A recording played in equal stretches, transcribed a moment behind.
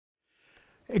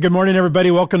Hey, good morning,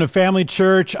 everybody. Welcome to Family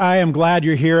Church. I am glad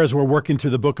you're here as we're working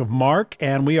through the book of Mark,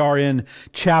 and we are in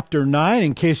chapter 9,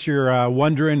 in case you're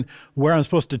wondering where I'm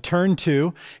supposed to turn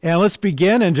to. And let's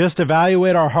begin and just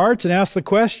evaluate our hearts and ask the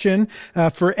question,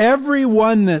 for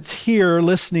everyone that's here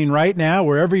listening right now,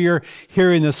 wherever you're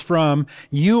hearing this from,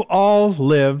 you all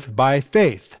live by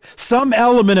faith. Some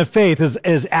element of faith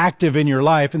is active in your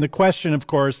life. And the question, of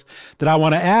course, that I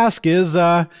want to ask is,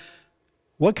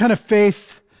 what kind of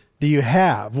faith do you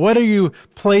have? What are you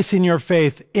placing your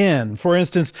faith in? For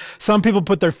instance, some people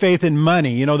put their faith in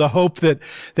money, the hope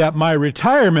that my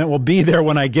retirement will be there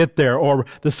when I get there, or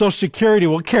the Social Security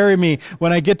will carry me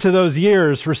when I get to those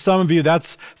years. For some of you,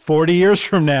 that's 40 years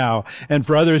from now. And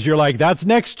for others, you're like, that's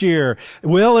next year.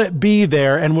 Will it be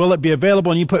there and will it be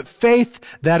available? And you put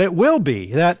faith that it will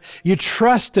be, that you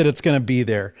trust that it's going to be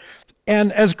there.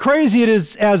 And as crazy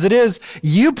as it is,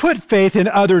 you put faith in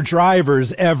other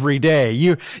drivers every day.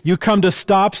 You come to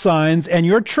stop signs and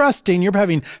you're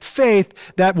having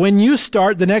faith that when you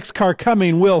start, the next car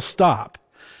coming will stop.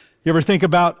 You ever think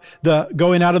about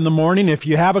going out in the morning? If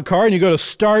you have a car and you go to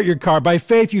start your car, by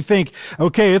faith you think,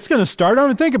 okay, it's going to start. I don't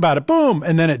even think about it. Boom.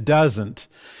 And then it doesn't.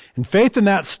 And faith in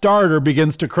that starter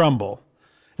begins to crumble.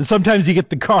 And sometimes you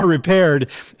get the car repaired,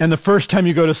 and the first time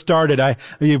you go to start it,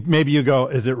 maybe you go,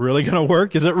 is it really going to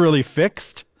work? Is it really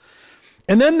fixed?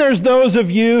 And then there's those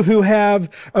of you who have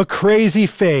a crazy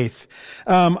faith.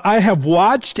 I have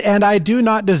watched, and I do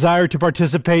not desire to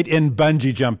participate in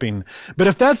bungee jumping. But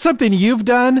if that's something you've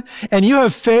done, and you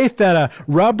have faith that a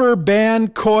rubber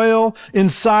band coil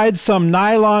inside some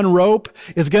nylon rope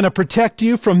is going to protect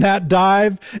you from that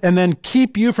dive, and then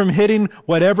keep you from hitting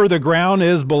whatever the ground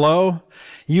is below,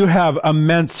 you have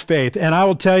immense faith. And I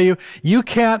will tell you, you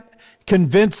can't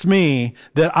convince me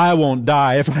that I won't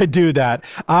die if I do that.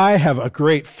 I have a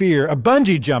great fear of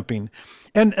bungee jumping.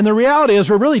 And the reality is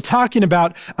we're really talking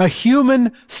about a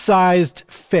human-sized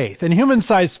faith. And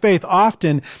human-sized faith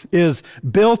often is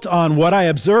built on what I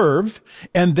observe.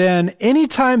 And then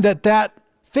anytime that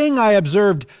thing I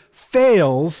observed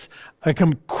fails, I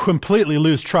can completely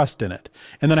lose trust in it.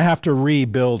 And then I have to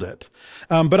rebuild it.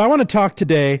 But I want to talk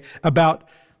today about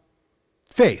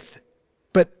faith.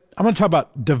 I want to talk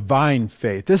about divine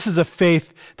faith. This is a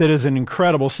faith that is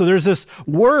incredible. So there's this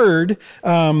word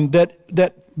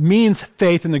that means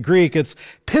faith in the Greek. It's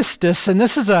pistis, and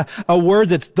this is a word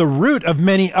that's the root of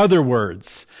many other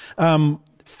words.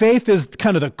 Faith is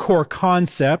kind of the core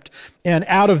concept, and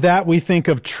out of that we think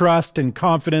of trust and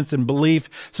confidence and belief.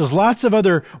 So there's lots of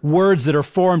other words that are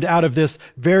formed out of this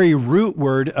very root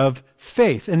word of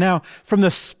faith. And now, from the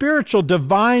spiritual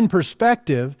divine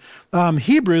perspective,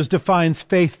 Hebrews defines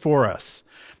faith for us.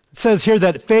 It says here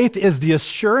that faith is the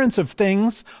assurance of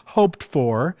things hoped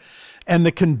for and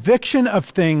the conviction of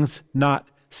things not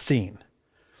seen.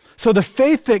 So the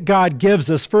faith that God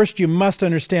gives us, first you must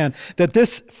understand that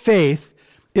this faith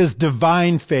is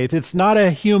divine faith. It's not a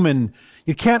human.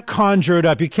 You can't conjure it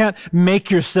up. You can't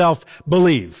make yourself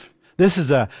believe. This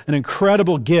is an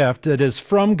incredible gift that is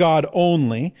from God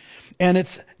only, and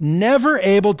it's never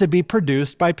able to be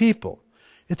produced by people.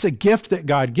 It's a gift that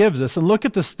God gives us. And look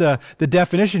at this, the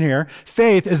definition here.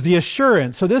 Faith is the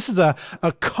assurance. So this is a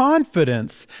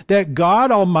confidence that God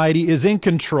Almighty is in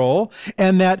control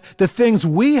and that the things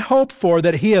we hope for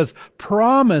that He has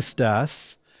promised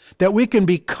us, that we can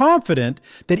be confident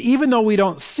that even though we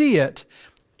don't see it,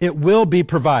 it will be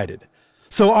provided.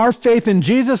 So our faith in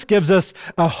Jesus gives us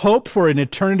a hope for an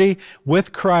eternity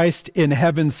with Christ in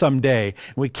heaven someday.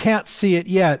 We can't see it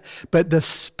yet, but the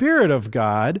Spirit of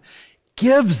God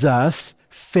gives us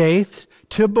faith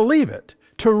to believe it,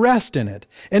 to rest in it.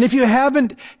 And if you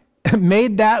haven't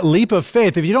made that leap of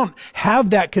faith, if you don't have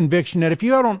that conviction, and if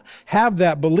you don't have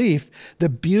that belief, the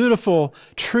beautiful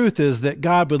truth is that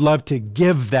God would love to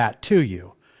give that to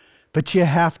you. But you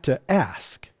have to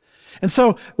ask. And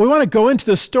so we want to go into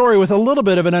the story with a little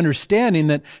bit of an understanding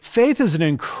that faith is an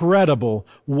incredible,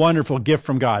 wonderful gift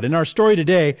from God. In our story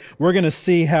today, we're going to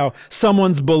see how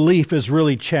someone's belief is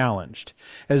really challenged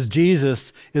as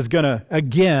Jesus is going to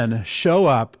again show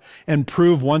up and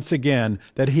prove once again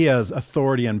that He has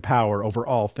authority and power over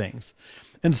all things.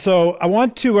 And so I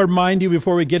want to remind you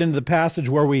before we get into the passage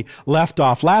where we left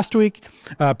off last week.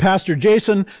 Pastor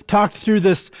Jason talked through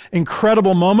this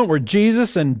incredible moment where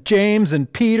Jesus and James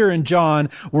and Peter and John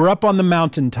were up on the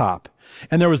mountaintop.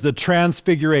 And there was the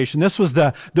transfiguration. This was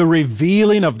the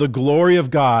revealing of the glory of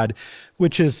God,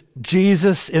 which is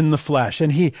Jesus in the flesh.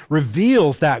 And He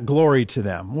reveals that glory to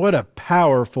them. What a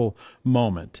powerful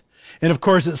moment. And of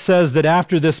course, it says that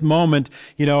after this moment,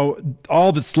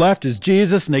 all that's left is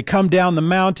Jesus, and they come down the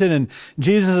mountain, and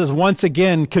Jesus is once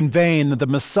again conveying that the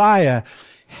Messiah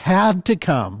had to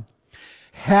come,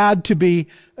 had to be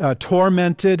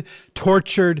tormented,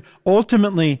 tortured,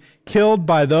 ultimately killed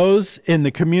by those in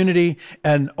the community,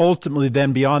 and ultimately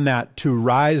then beyond that to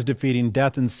rise defeating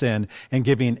death and sin and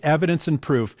giving evidence and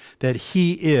proof that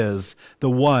he is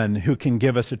the one who can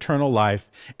give us eternal life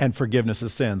and forgiveness of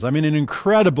sins. I mean, an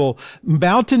incredible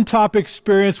mountaintop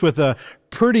experience with a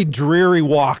pretty dreary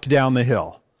walk down the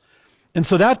hill. And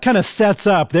so that kind of sets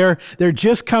up. They're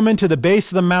just coming to the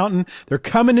base of the mountain. They're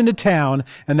coming into town,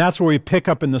 and that's where we pick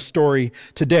up in the story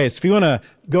today. So if you want to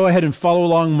go ahead and follow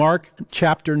along, Mark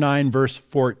chapter 9, verse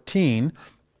 14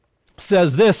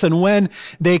 says this, and when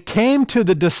they came to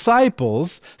the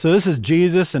disciples, so this is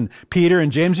Jesus and Peter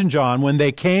and James and John, when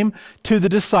they came to the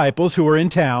disciples who were in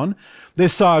town, they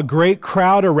saw a great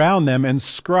crowd around them and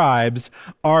scribes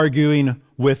arguing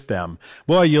with them.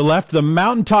 Boy, you left the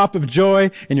mountaintop of joy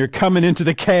and you're coming into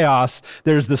the chaos.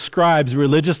 There's the scribes,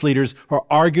 religious leaders, who are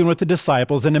arguing with the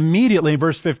disciples. And immediately,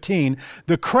 verse 15,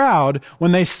 the crowd,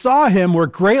 when they saw him, were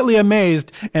greatly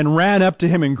amazed and ran up to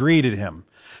him and greeted him.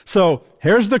 So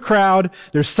here's the crowd.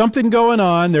 There's something going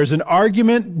on. There's an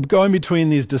argument going between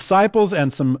these disciples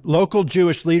and some local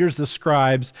Jewish leaders, the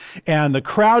scribes, and the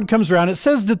crowd comes around. It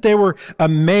says that they were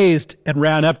amazed and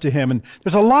ran up to him. And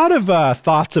there's a lot of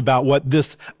thoughts about what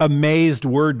this amazed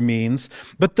word means,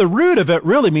 but the root of it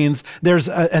really means there's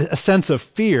a sense of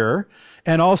fear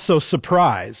and also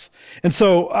surprise. And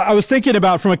so I was thinking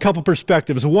about from a couple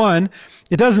perspectives. One,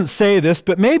 it doesn't say this,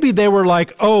 but maybe they were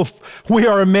like, oh, we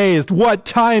are amazed. What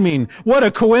timing. What a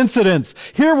coincidence.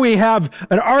 Here we have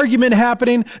an argument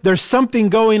happening. There's something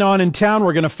going on in town.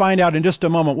 We're going to find out in just a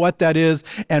moment what that is.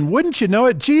 And wouldn't you know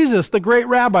it, Jesus, the great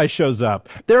rabbi, shows up.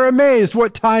 They're amazed.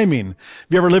 What timing. Have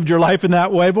you ever lived your life in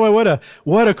that way? Boy,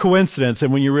 what a coincidence.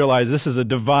 And when you realize this is a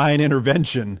divine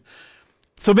intervention.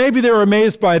 So maybe they were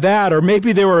amazed by that, or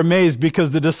maybe they were amazed because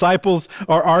the disciples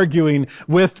are arguing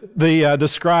with the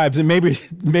scribes, and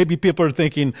maybe people are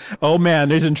thinking, "Oh man,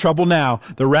 he's in trouble now.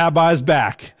 The rabbi's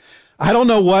back." I don't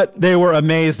know what they were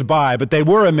amazed by, but they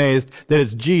were amazed that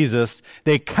it's Jesus.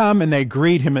 They come and they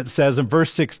greet him. It says in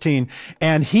verse 16,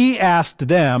 and he asked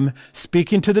them,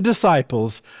 speaking to the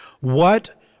disciples, "What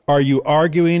are you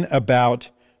arguing about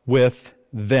with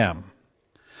them?"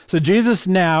 So Jesus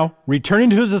now, returning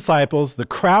to his disciples, the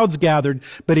crowd's gathered,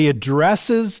 but he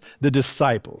addresses the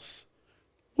disciples.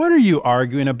 What are you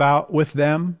arguing about with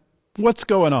them? What's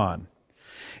going on?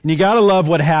 And you got to love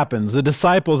what happens. The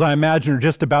disciples, I imagine, are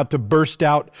just about to burst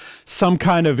out some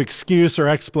kind of excuse or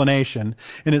explanation.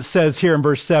 And it says here in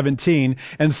verse 17,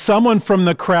 and someone from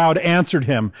the crowd answered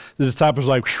him. The disciples are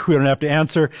like, we don't have to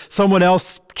answer. Someone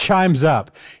else chimes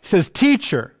up. He says,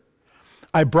 "Teacher,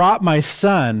 I brought my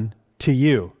son to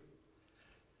you,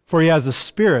 for he has a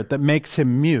spirit that makes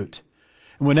him mute.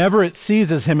 And whenever it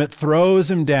seizes him, it throws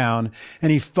him down,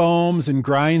 and he foams and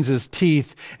grinds his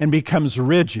teeth and becomes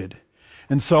rigid.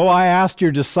 And so I asked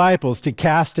your disciples to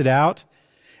cast it out,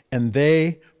 and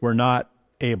they were not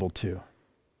able to."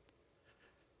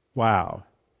 Wow.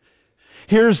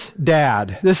 Here's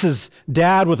dad. This is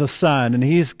dad with a son, and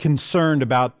he's concerned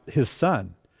about his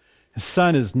son. His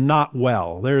son is not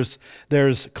well.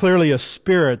 There's clearly a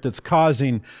spirit that's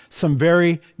causing some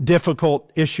very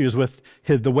difficult issues with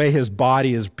the way his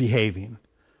body is behaving.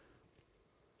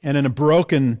 And in a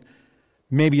broken,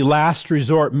 maybe last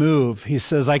resort move, he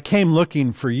says, "I came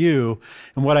looking for you,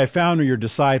 and what I found were your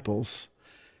disciples.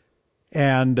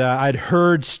 And I'd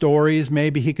heard stories,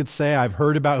 maybe he could say. I've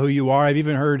heard about who you are. I've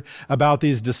even heard about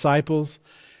these disciples."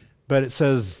 But it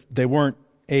says they weren't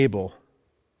able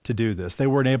to do this. They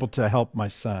weren't able to help my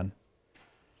son.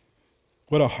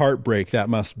 What a heartbreak that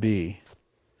must be.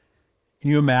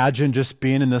 Can you imagine just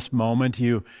being in this moment?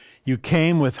 You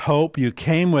came with hope. You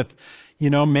came with,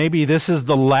 maybe this is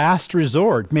the last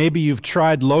resort. Maybe you've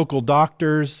tried local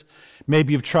doctors.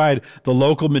 Maybe you've tried the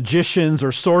local magicians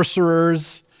or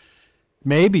sorcerers.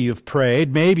 Maybe you've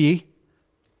prayed. Maybe.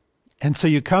 And so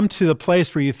you come to the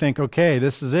place where you think, okay,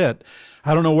 this is it.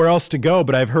 I don't know where else to go,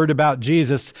 but I've heard about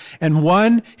Jesus. And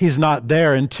one, he's not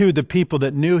there. And two, the people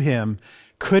that knew him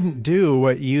couldn't do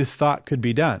what you thought could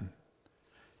be done.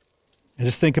 And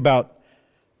just think about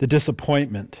the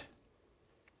disappointment.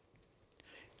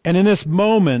 And in this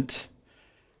moment,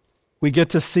 we get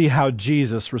to see how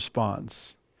Jesus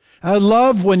responds. I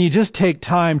love when you just take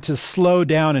time to slow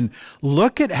down and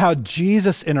look at how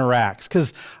Jesus interacts,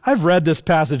 because I've read this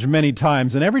passage many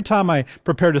times, and every time I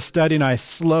prepare to study and I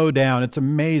slow down, it's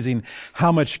amazing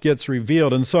how much gets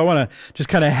revealed. And so I want to just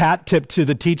kind of hat tip to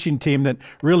the teaching team that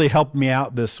really helped me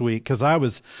out this week, because I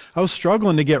was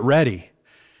struggling to get ready.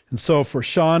 And so for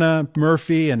Shauna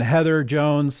Murphy and Heather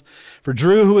Jones, for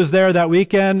Drew, who was there that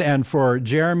weekend, and for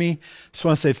Jeremy, I just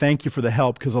want to say thank you for the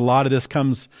help, because a lot of this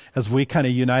comes as we kind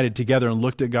of united together and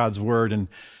looked at God's word, and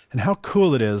how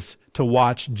cool it is to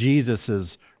watch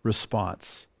Jesus'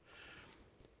 response.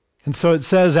 And so it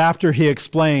says, after he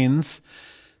explains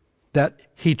that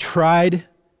he tried,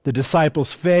 the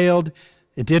disciples failed,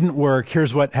 it didn't work,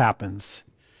 here's what happens.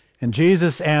 And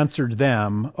Jesus answered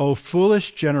them, "O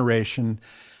foolish generation,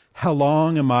 how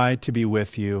long am I to be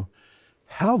with you?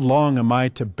 How long am I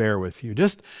to bear with you?"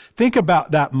 Just think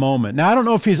about that moment. Now, I don't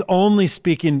know if he's only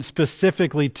speaking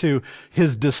specifically to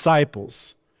his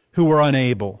disciples who were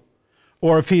unable,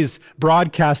 or if he's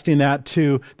broadcasting that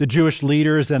to the Jewish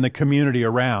leaders and the community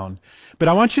around. But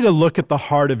I want you to look at the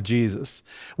heart of Jesus.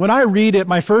 When I read it,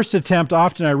 my first attempt,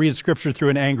 often I read Scripture through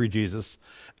an angry Jesus.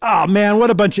 Oh man, what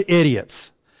a bunch of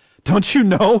idiots. Don't you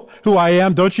know who I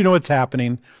am? Don't you know what's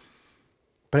happening?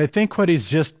 But I think what he's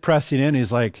just pressing in,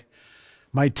 he's like,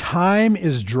 my time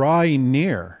is drawing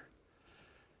near.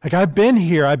 Like, I've been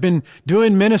here, I've been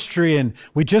doing ministry, and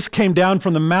we just came down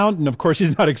from the mountain. Of course,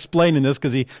 he's not explaining this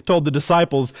because he told the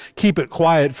disciples, keep it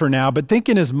quiet for now. But think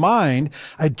in his mind,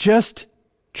 I just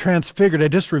transfigured, I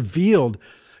just revealed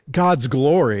God's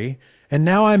glory, and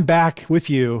now I'm back with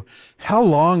you. How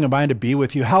long am I to be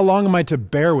with you? How long am I to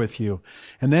bear with you?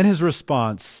 And then his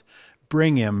response,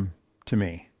 bring him to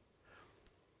me.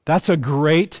 That's a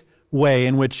great way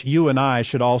in which you and I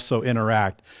should also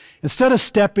interact. Instead of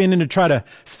stepping in to try to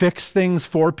fix things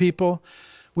for people,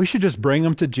 we should just bring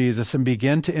them to Jesus and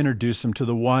begin to introduce them to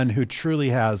the one who truly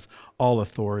has all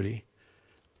authority.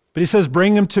 But he says,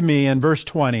 bring him to me in verse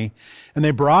 20. And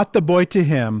they brought the boy to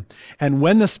him. And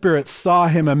when the spirit saw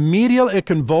him, immediately it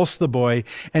convulsed the boy,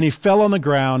 and he fell on the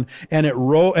ground, and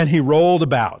he rolled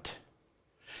about.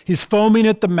 He's foaming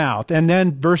at the mouth. And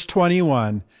then verse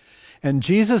 21, and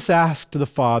Jesus asked the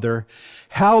father,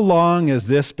 how long has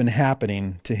this been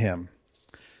happening to him?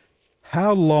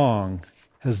 How long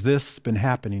has this been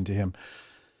happening to him?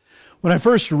 When I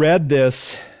first read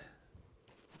this,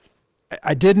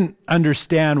 I didn't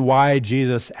understand why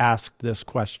Jesus asked this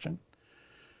question.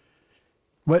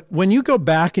 But when you go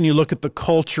back and you look at the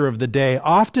culture of the day,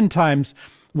 oftentimes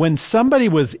when somebody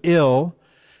was ill,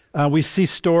 we see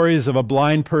stories of a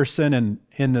blind person,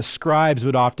 and the scribes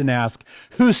would often ask,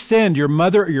 who sinned, your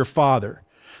mother or your father?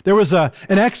 There was an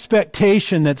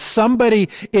expectation that somebody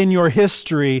in your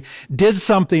history did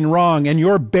something wrong, and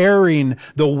you're bearing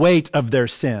the weight of their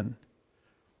sin.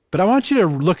 But I want you to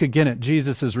look again at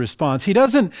Jesus' response. He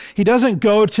doesn't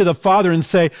go to the father and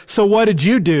say, so what did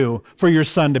you do for your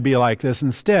son to be like this?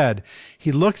 Instead,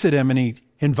 he looks at him and he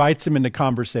invites him into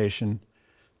conversation.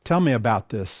 Tell me about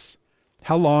this.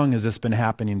 How long has this been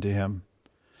happening to him?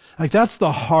 Like, that's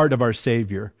the heart of our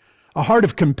Savior. A heart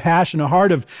of compassion, a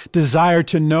heart of desire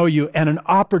to know you, and an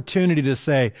opportunity to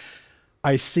say,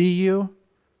 I see you,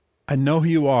 I know who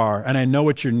you are, and I know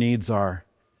what your needs are.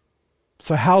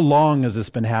 So how long has this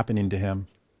been happening to him?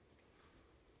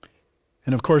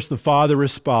 And of course, the father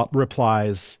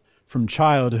replies, from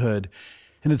childhood.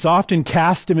 And it's often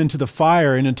cast him into the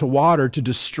fire and into water to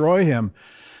destroy him.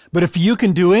 But if you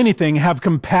can do anything, have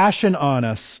compassion on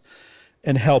us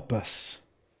and help us.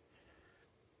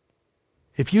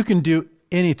 If you can do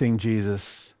anything,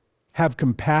 Jesus, have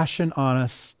compassion on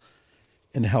us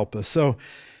and help us. So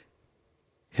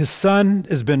his son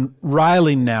has been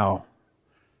riling now.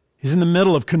 He's in the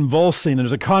middle of convulsing.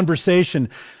 There's a conversation.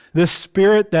 This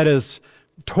spirit that is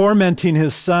tormenting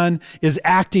his son is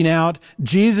acting out.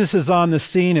 Jesus is on the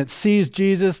scene. It sees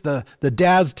Jesus. The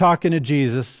dad's talking to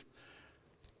Jesus.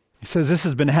 He says, this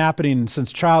has been happening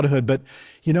since childhood, but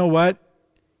you know what?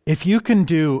 If you can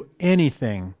do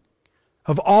anything,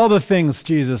 of all the things,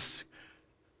 Jesus,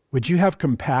 would you have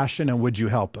compassion and would you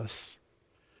help us?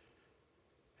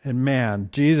 And man,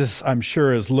 Jesus, I'm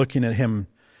sure, is looking at him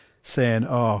saying,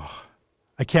 oh,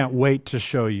 I can't wait to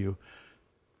show you.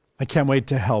 I can't wait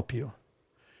to help you.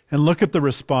 And look at the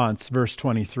response, verse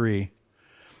 23.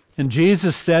 And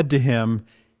Jesus said to him,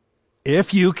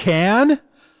 if you can,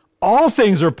 all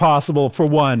things are possible for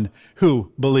one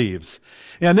who believes.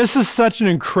 And this is such an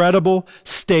incredible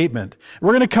statement.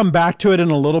 We're going to come back to it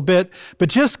in a little bit, but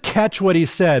just catch what he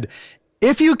said.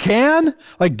 If you can,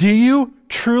 like, do you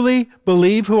truly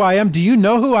believe who I am? Do you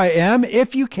know who I am?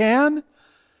 If you can,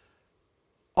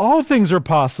 all things are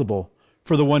possible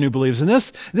for the one who believes. And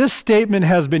this statement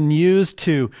has been used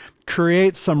to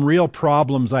create some real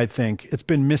problems, I think. It's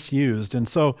been misused. And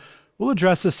so we'll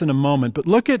address this in a moment, but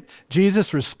look at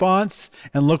Jesus' response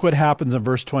and look what happens in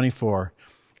verse 24.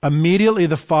 Immediately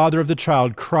the father of the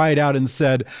child cried out and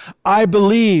said, I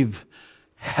believe,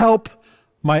 help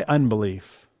my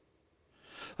unbelief.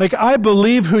 Like, I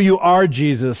believe who you are,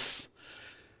 Jesus,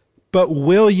 but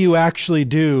will you actually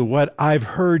do what I've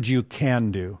heard you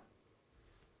can do?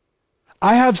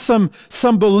 I have some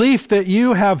belief that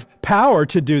you have power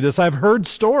to do this. I've heard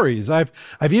stories. I've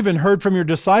even heard from your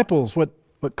disciples what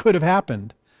could have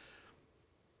happened.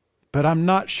 But I'm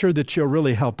not sure that you'll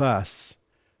really help us.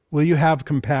 Will you have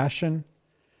compassion?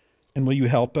 And will you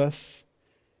help us?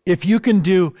 If you can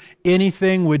do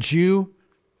anything, would you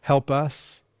help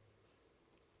us?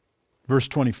 Verse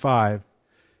 25.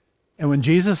 And when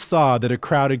Jesus saw that a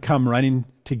crowd had come running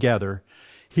together,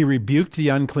 he rebuked the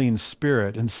unclean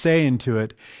spirit and saying to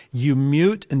it, "You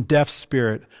mute and deaf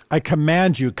spirit, I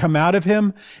command you, come out of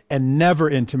him and never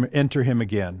enter him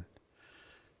again."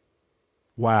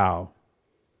 Wow.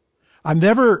 I've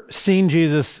never seen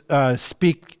Jesus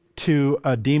speak to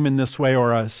a demon this way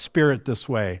or a spirit this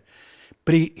way.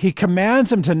 But he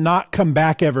commands him to not come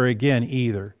back ever again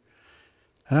either.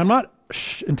 And I'm not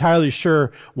entirely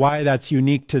sure why that's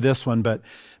unique to this one, but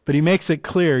he makes it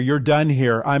clear, you're done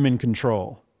here, I'm in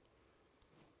control.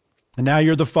 And now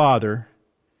you're the father,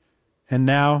 and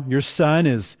now your son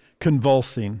is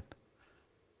convulsing,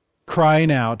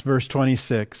 crying out, verse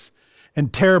 26.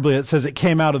 And terribly, it says it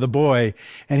came out of the boy,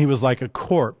 and he was like a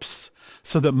corpse,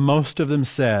 so that most of them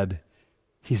said,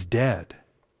 he's dead.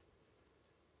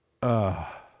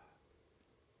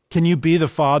 Can you be the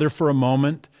father for a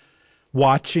moment,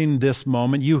 watching this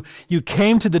moment? You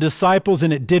came to the disciples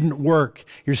and it didn't work.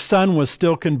 Your son was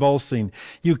still convulsing.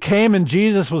 You came and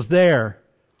Jesus was there.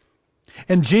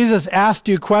 And Jesus asked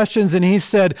you questions and he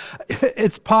said,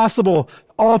 it's possible.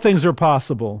 All things are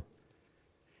possible.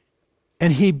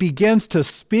 And he begins to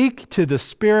speak to the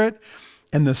spirit,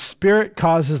 and the spirit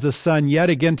causes the son yet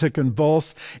again to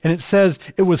convulse. And it says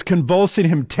it was convulsing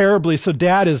him terribly. So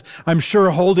dad is, I'm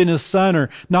sure, holding his son or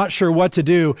not sure what to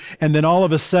do. And then all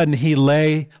of a sudden he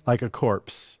lay like a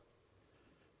corpse.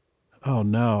 Oh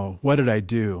no, what did I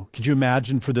do? Could you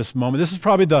imagine for this moment? This is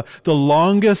probably the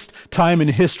longest time in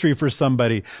history for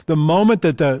somebody. The moment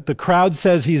that the crowd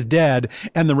says he's dead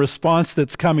and the response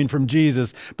that's coming from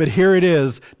Jesus. But here it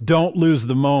is. Don't lose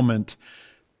the moment.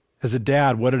 As a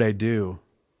dad, what did I do?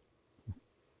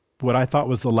 What I thought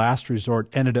was the last resort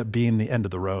ended up being the end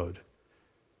of the road.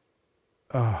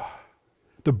 The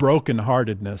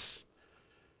brokenheartedness.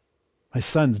 My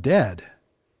son's dead.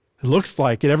 It looks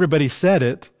like it. Everybody said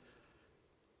it.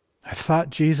 I thought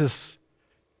Jesus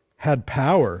had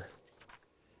power.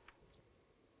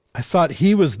 I thought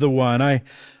he was the one. I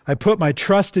put my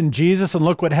trust in Jesus, and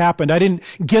look what happened. I didn't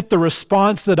get the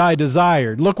response that I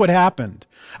desired. Look what happened.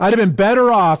 I'd have been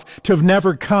better off to have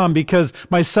never come because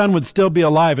my son would still be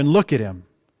alive. And look at him.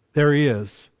 There he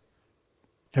is.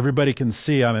 Everybody can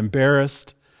see I'm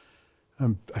embarrassed.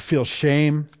 I feel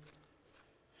shame.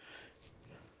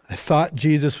 I thought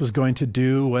Jesus was going to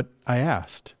do what I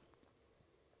asked.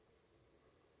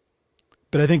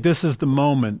 But I think this is the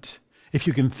moment, if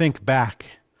you can think back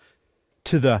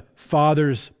to the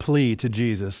Father's plea to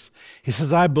Jesus. He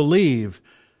says, I believe,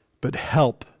 but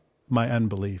help my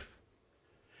unbelief.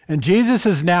 And Jesus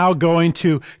is now going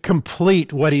to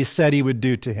complete what he said he would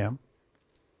do to him.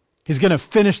 He's going to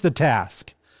finish the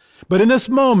task. But in this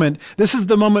moment, this is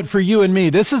the moment for you and me.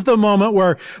 This is the moment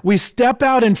where we step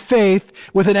out in faith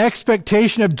with an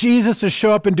expectation of Jesus to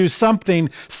show up and do something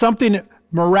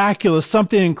miraculous,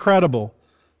 something incredible.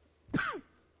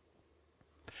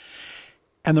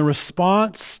 And the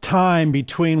response time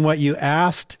between what you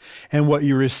asked and what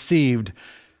you received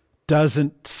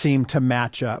doesn't seem to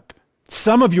match up.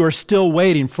 Some of you are still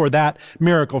waiting for that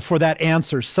miracle, for that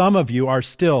answer. Some of you are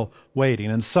still waiting,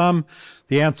 and some,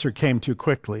 the answer came too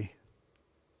quickly.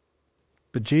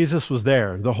 But Jesus was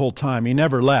there the whole time. He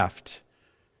never left.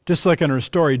 Just like in our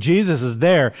story, Jesus is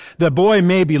there. The boy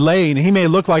may be laying. He may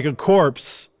look like a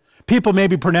corpse. People may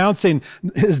be pronouncing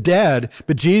he's dead,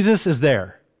 but Jesus is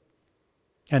there.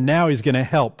 And now he's going to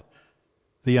help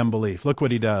the unbelief. Look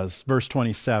what he does. Verse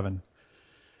 27.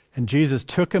 And Jesus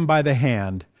took him by the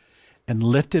hand and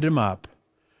lifted him up,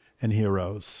 and he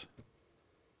arose.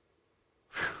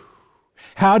 Whew.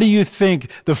 How do you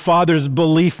think the Father's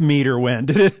belief meter went?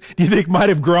 Do you think it might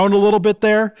have grown a little bit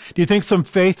there? Do you think some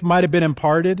faith might have been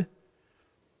imparted?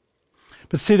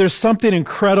 But see, there's something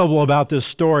incredible about this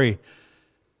story.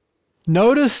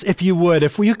 Notice, if you would,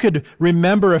 if you could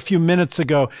remember a few minutes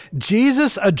ago,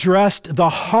 Jesus addressed the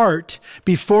heart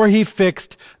before he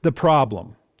fixed the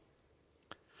problem.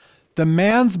 The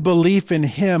man's belief in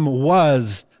him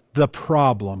was the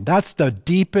problem. That's the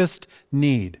deepest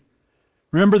need.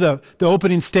 Remember the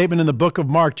opening statement in the book of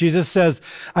Mark. Jesus says,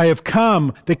 I have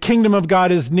come. The kingdom of God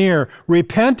is near.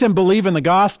 Repent and believe in the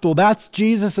gospel. That's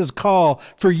Jesus' call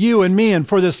for you and me and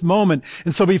for this moment.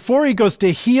 And so before he goes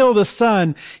to heal the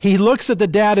son, he looks at the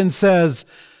dad and says,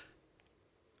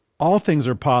 all things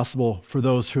are possible for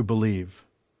those who believe.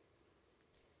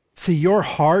 See, your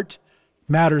heart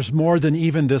matters more than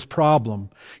even this problem,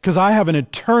 because I have an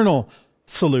eternal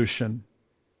solution.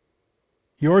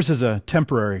 Yours is a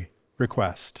temporary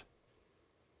request.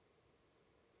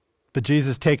 But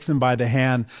Jesus takes him by the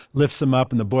hand, lifts him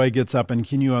up, and the boy gets up. And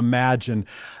can you imagine?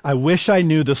 I wish I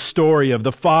knew the story of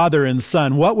the father and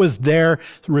son. What was their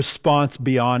response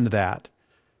beyond that?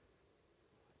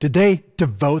 Did they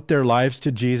devote their lives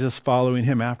to Jesus following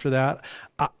him after that?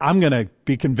 I'm going to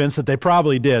be convinced that they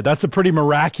probably did. That's a pretty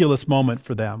miraculous moment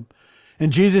for them.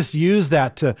 And Jesus used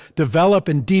that to develop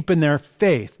and deepen their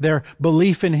faith, their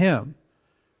belief in him.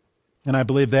 And I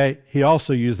believe he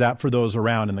also used that for those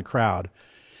around in the crowd.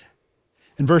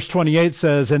 And verse 28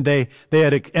 says, and they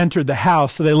had entered the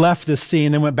house, so they left this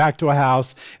scene, they went back to a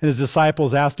house, and his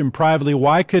disciples asked him privately,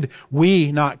 why could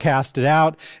we not cast it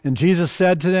out? And Jesus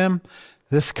said to them,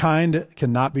 this kind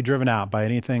cannot be driven out by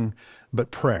anything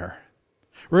but prayer.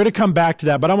 We're going to come back to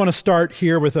that, but I want to start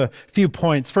here with a few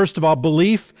points. First of all,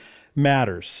 belief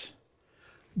matters.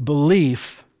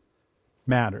 Belief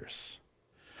matters.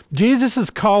 Jesus is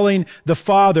calling the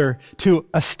Father to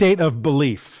a state of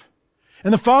belief.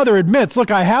 And the Father admits,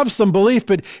 look, I have some belief,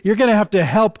 but you're going to have to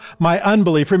help my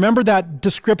unbelief. Remember that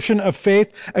description of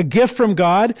faith? A gift from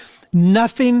God,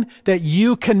 nothing that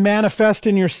you can manifest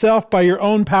in yourself by your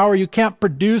own power. You can't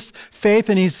produce faith.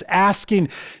 And he's asking,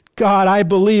 God, I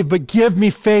believe, but give me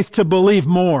faith to believe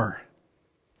more.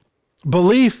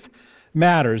 Belief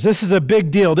matters. This is a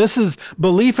big deal.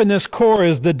 Belief in this core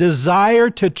is the desire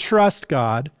to trust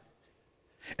God.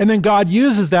 And then God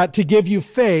uses that to give you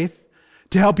faith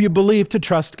to help you believe to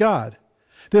trust God.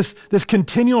 This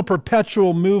continual,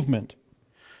 perpetual movement.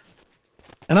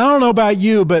 And I don't know about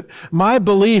you, but my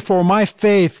belief or my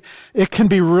faith, it can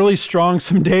be really strong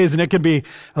some days and it can be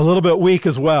a little bit weak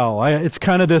as well. It's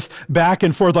kind of this back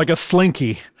and forth like a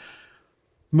slinky,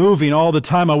 moving all the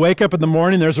time. I wake up in the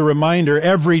morning, there's a reminder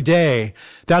every day.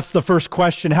 That's the first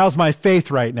question. How's my faith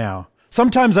right now?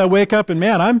 Sometimes I wake up and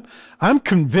man, I'm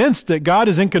convinced that God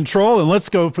is in control and let's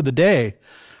go for the day.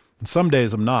 And some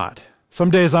days I'm not.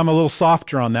 Some days I'm a little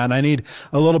softer on that and I need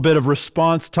a little bit of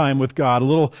response time with God, a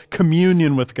little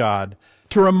communion with God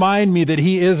to remind me that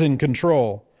he is in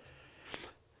control.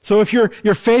 So if your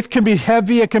faith can be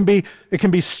heavy, it can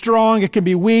be strong, it can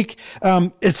be weak.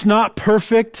 It's not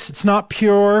perfect, it's not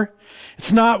pure,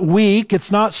 it's not weak,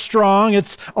 it's not strong,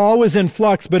 it's always in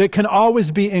flux, but it can always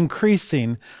be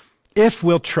increasing if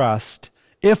we'll trust,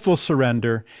 if we'll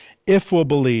surrender, if we'll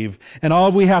believe. And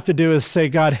all we have to do is say,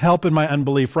 God, help in my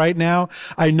unbelief. Right now,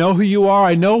 I know who you are,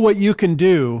 I know what you can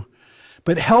do,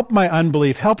 but help my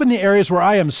unbelief. Help in the areas where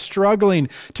I am struggling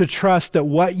to trust that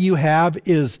what you have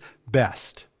is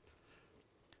best.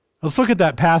 Let's look at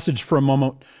that passage for a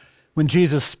moment when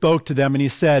Jesus spoke to them and he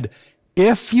said,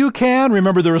 if you can,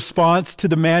 remember the response to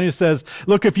the man who says,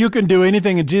 look, if you can do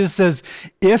anything, and Jesus says,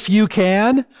 if you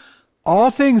can,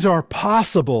 all things are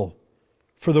possible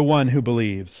for the one who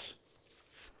believes.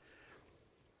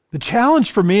 The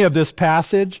challenge for me of this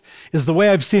passage is the way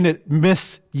I've seen it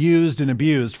misused and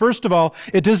abused. First of all,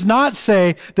 it does not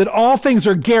say that all things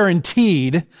are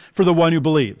guaranteed for the one who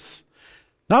believes.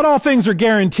 Not all things are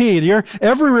guaranteed.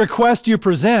 Every request you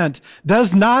present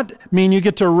does not mean you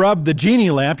get to rub the genie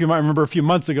lamp. You might remember a few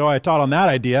months ago I taught on that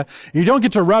idea. You don't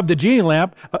get to rub the genie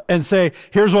lamp and say,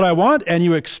 here's what I want, and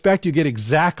you expect you get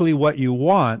exactly what you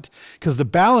want, because the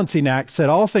balancing act said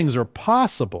all things are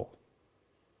possible.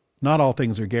 Not all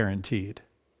things are guaranteed.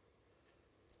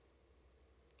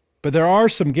 But there are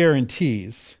some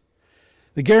guarantees.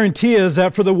 The guarantee is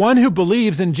that for the one who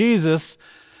believes in Jesus,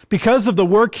 because of the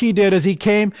work he did as he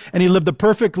came and he lived the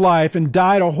perfect life and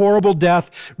died a horrible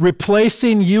death,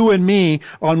 replacing you and me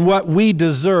on what we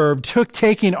deserved,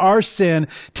 taking our sin,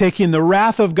 taking the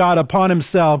wrath of God upon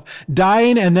himself,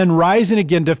 dying and then rising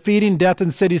again, defeating death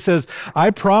and sin. He says,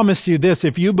 I promise you this,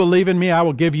 if you believe in me, I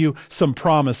will give you some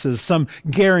promises, some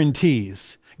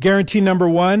guarantees. Guarantee number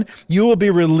one, you will be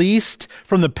released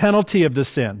from the penalty of the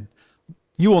sin.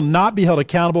 You will not be held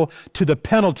accountable to the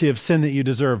penalty of sin that you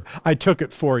deserve. I took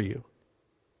it for you.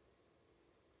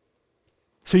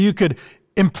 So you could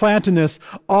implant in this,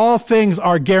 all things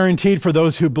are guaranteed for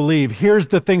those who believe. Here's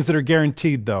the things that are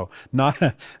guaranteed, though. Not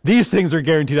these things are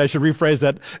guaranteed. I should rephrase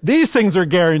that. These things are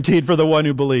guaranteed for the one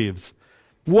who believes.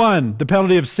 One, the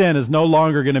penalty of sin is no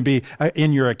longer going to be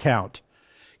in your account.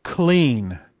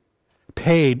 Clean,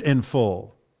 paid in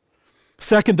full.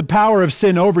 Second, the power of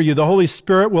sin over you. The Holy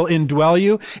Spirit will indwell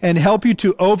you and help you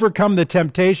to overcome the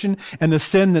temptation and the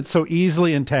sin that so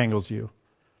easily entangles you.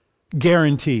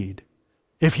 Guaranteed.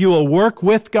 If you will work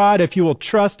with God, if you will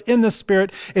trust in the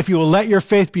Spirit, if you will let your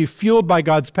faith be fueled by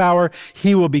God's power,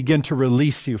 He will begin to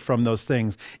release you from those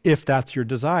things, if that's your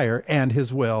desire and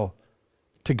His will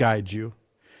to guide you.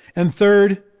 And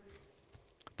third,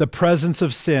 the presence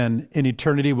of sin in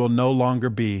eternity will no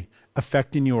longer be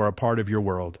affecting you or a part of your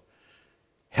world.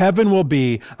 Heaven will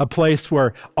be a place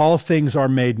where all things are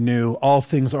made new, all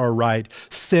things are right.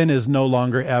 Sin is no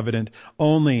longer evident.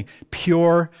 Only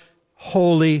pure,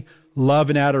 holy love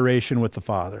and adoration with the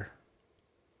Father.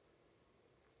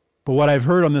 But what I've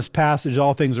heard on this passage,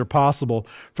 all things are possible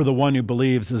for the one who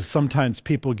believes, is sometimes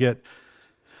people get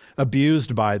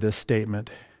abused by this statement.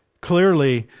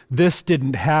 Clearly, this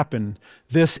didn't happen.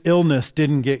 This illness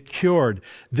didn't get cured.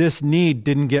 This need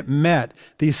didn't get met.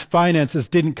 These finances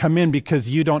didn't come in because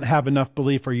you don't have enough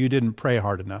belief or you didn't pray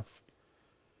hard enough.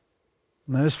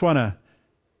 And I just want to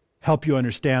help you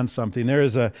understand something. There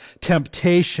is a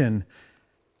temptation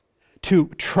to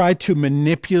try to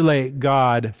manipulate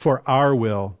God for our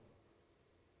will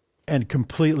and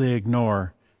completely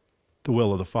ignore the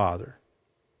will of the Father.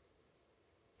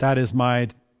 That is my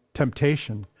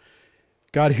temptation.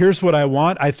 God, here's what I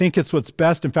want. I think it's what's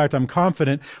best. In fact, I'm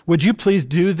confident. Would you please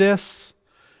do this?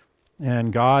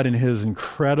 And God, in His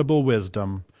incredible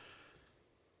wisdom,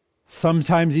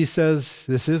 sometimes He says,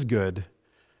 this is good.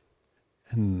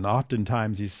 And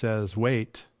oftentimes He says,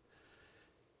 wait.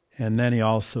 And then He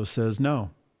also says,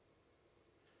 no.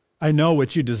 I know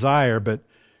what you desire, but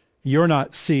you're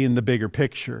not seeing the bigger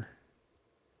picture.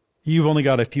 You've only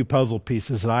got a few puzzle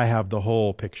pieces, and I have the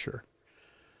whole picture.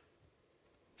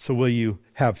 So will you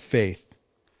have faith?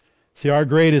 See, our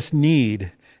greatest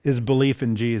need is belief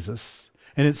in Jesus,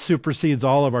 and it supersedes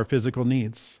all of our physical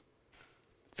needs.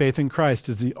 Faith in Christ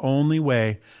is the only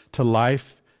way to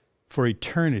life for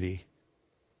eternity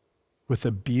with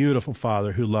a beautiful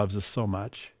Father who loves us so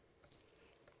much.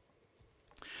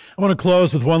 I want to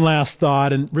close with one last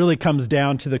thought, and really comes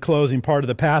down to the closing part of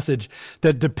the passage,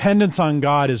 that dependence on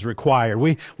God is required.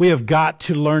 We have got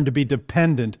to learn to be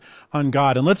dependent on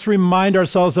God. And let's remind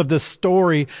ourselves of the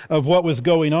story of what was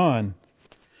going on.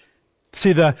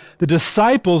 See, the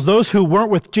disciples, those who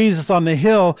weren't with Jesus on the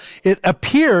hill, it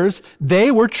appears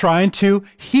they were trying to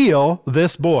heal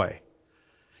this boy.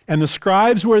 And the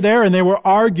scribes were there and they were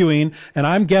arguing, and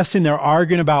I'm guessing they're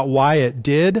arguing about why it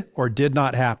did or did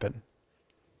not happen.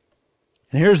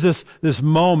 And here's this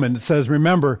moment. It says,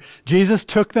 remember, Jesus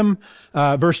took them,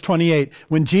 verse 28,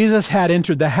 when Jesus had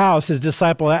entered the house, his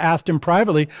disciple asked him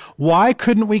privately, why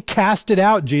couldn't we cast it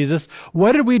out, Jesus?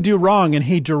 What did we do wrong? And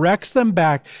he directs them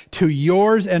back to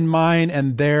yours and mine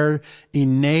and their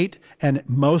innate and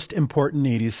most important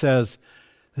need. He says,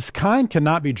 this kind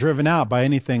cannot be driven out by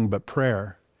anything but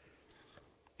prayer.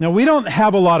 Now, we don't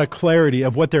have a lot of clarity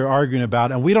of what they're arguing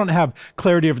about, and we don't have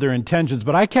clarity of their intentions,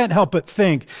 but I can't help but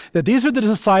think that these are the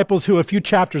disciples who a few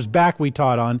chapters back we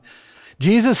taught on.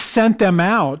 Jesus sent them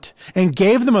out and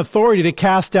gave them authority to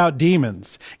cast out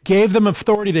demons, gave them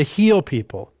authority to heal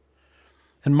people.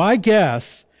 And my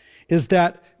guess is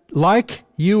that, like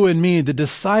you and me, the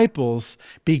disciples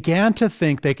began to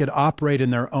think they could operate in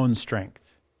their own strength.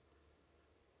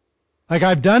 Like,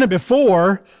 I've done it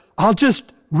before, I'll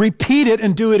just repeat it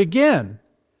and do it again.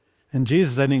 And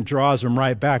Jesus, I think, draws them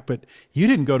right back. But you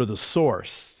didn't go to the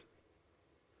source.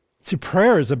 See,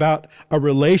 prayer is about a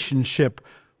relationship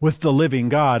with the living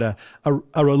God,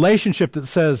 a relationship that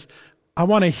says, I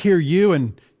want to hear you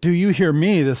and do you hear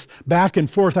me? This back and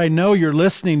forth. I know you're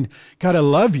listening. God, I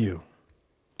love you.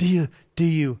 Do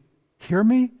you hear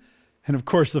me? And of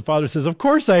course, the Father says, of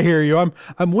course I hear you.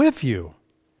 I'm with you.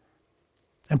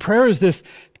 And prayer is this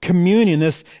communion,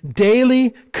 this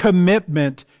daily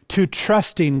commitment to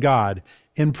trusting God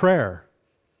in prayer,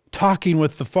 talking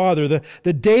with the Father,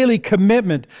 the daily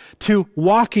commitment to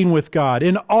walking with God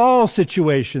in all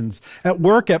situations, at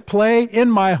work, at play,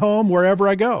 in my home, wherever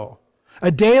I go. A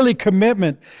daily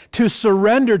commitment to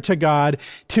surrender to God,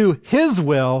 to His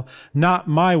will, not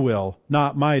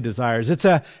my desires. It's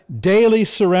a daily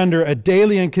surrender, a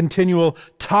daily and continual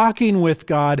talking with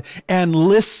God and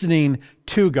listening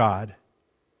to God.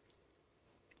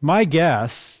 My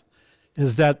guess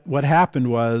is that what happened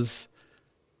was,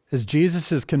 as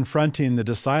Jesus is confronting the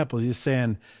disciples, he's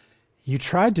saying, you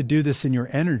tried to do this in your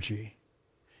energy.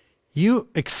 You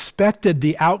expected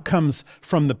the outcomes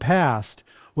from the past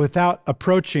without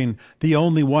approaching the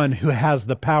only one who has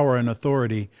the power and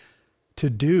authority to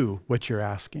do what you're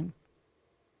asking.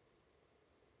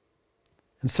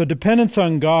 And so dependence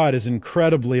on God is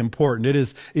incredibly important. It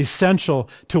is essential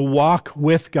to walk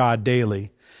with God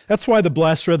daily. That's why the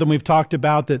blessed rhythm we've talked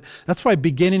about, that's why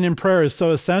beginning in prayer is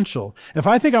so essential. If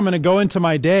I think I'm going to go into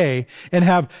my day and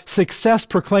have success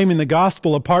proclaiming the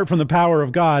gospel apart from the power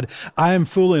of God, I am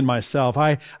fooling myself.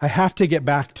 I have to get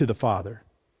back to the Father.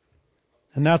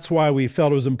 And that's why we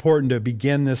felt it was important to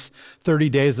begin this 30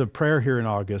 days of prayer here in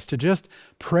August, to just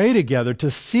pray together,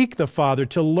 to seek the Father,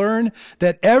 to learn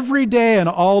that every day and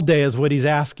all day is what He's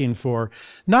asking for,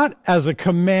 not as a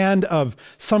command of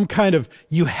some kind of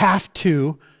you have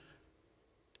to,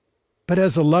 but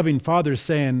as a loving Father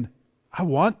saying, I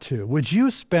want to. Would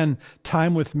you spend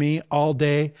time with me all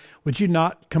day? Would you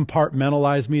not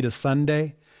compartmentalize me to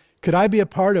Sunday? Could I be a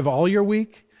part of all your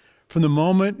week? From the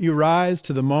moment you rise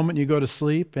to the moment you go to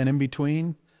sleep and in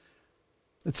between?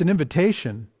 It's an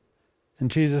invitation.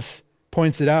 And Jesus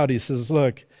points it out. He says,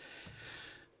 look,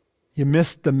 you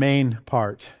missed the main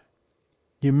part.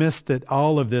 You missed that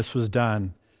all of this was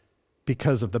done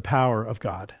because of the power of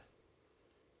God.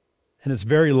 And it's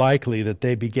very likely that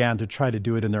they began to try to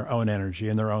do it in their own energy,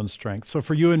 in their own strength. So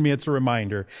for you and me, it's a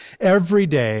reminder every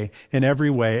day, in every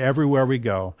way, everywhere we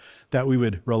go, that we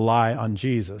would rely on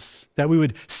Jesus, that we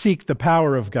would seek the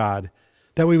power of God,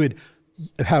 that we would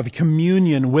have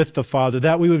communion with the Father,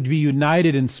 that we would be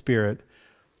united in spirit.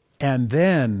 And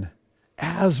then,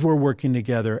 as we're working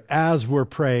together, as we're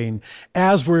praying,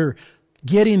 as we're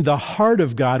getting the heart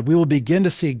of God, we will begin to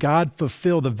see God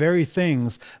fulfill the very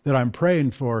things that I'm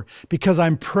praying for because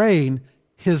I'm praying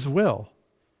His will.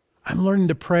 I'm learning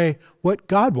to pray what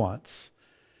God wants.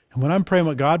 And when I'm praying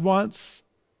what God wants,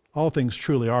 all things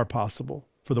truly are possible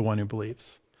for the one who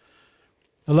believes.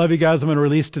 I love you guys. I'm going to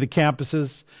release to the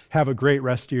campuses. Have a great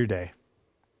rest of your day.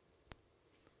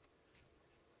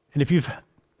 And if you've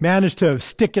managed to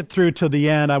stick it through to the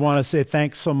end, I want to say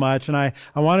thanks so much. And I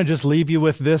want to just leave you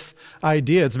with this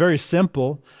idea. It's very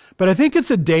simple, but I think it's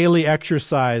a daily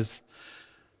exercise.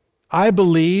 I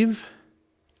believe,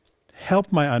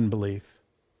 help my unbelief.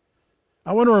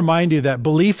 I want to remind you that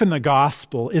belief in the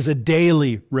gospel is a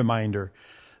daily reminder.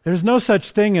 There's no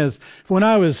such thing as when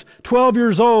I was 12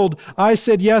 years old, I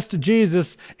said yes to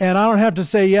Jesus, and I don't have to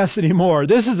say yes anymore.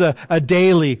 This is a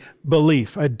daily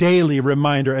belief, a daily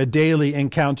reminder, a daily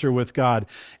encounter with God.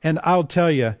 And I'll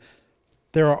tell you,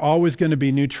 there are always going to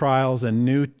be new trials and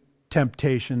new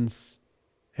temptations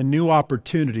and new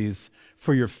opportunities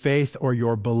for your faith or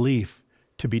your belief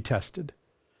to be tested.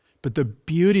 But the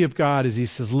beauty of God is He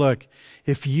says, look,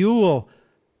 if you will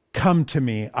come to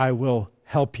me, I will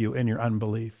help you in your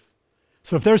unbelief.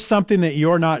 So if there's something that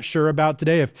you're not sure about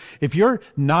today, if you're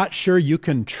not sure you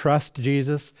can trust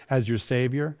Jesus as your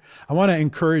Savior, I want to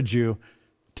encourage you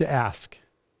to ask.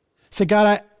 Say,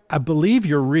 God, I believe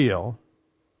you're real,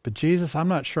 but Jesus, I'm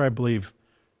not sure I believe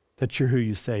that you're who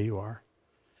you say you are.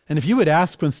 And if you would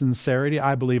ask with sincerity,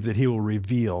 I believe that He will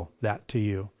reveal that to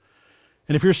you.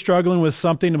 And if you're struggling with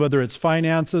something, whether it's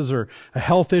finances or a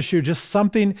health issue, just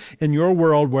something in your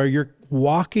world where you're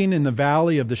walking in the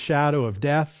valley of the shadow of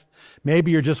death,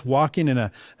 maybe you're just walking in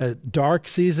a dark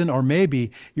season, or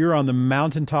maybe you're on the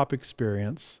mountaintop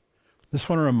experience, I just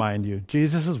want to remind you,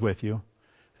 Jesus is with you,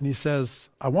 and He says,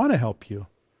 I want to help you.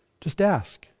 Just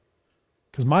ask.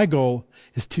 Because my goal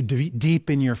is to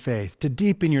deepen your faith, to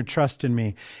deepen your trust in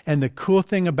me. And the cool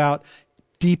thing about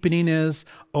deepening is,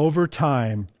 over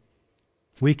time,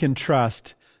 we can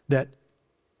trust that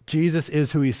Jesus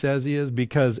is who He says He is,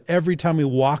 because every time we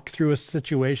walk through a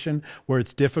situation where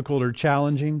it's difficult or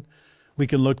challenging, we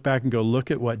can look back and go,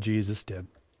 look at what Jesus did.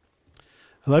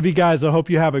 I love you guys. I hope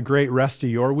you have a great rest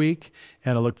of your week,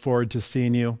 and I look forward to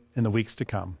seeing you in the weeks to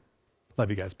come.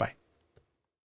 Love you guys. Bye.